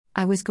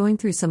I was going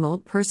through some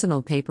old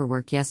personal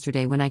paperwork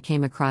yesterday when I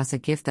came across a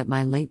gift that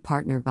my late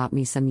partner bought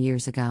me some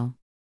years ago.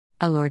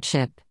 A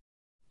lordship.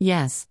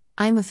 Yes,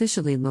 I am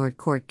officially Lord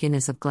Court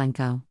Guinness of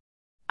Glencoe.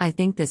 I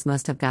think this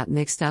must have got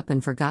mixed up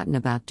and forgotten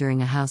about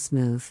during a house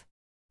move.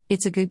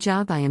 It's a good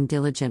job I am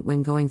diligent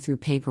when going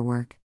through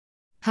paperwork.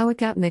 How it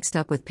got mixed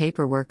up with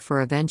paperwork for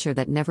a venture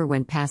that never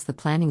went past the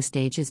planning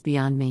stage is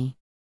beyond me.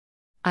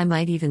 I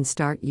might even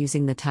start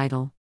using the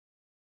title.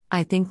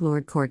 I think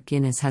Lord Court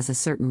Guinness has a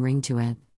certain ring to it.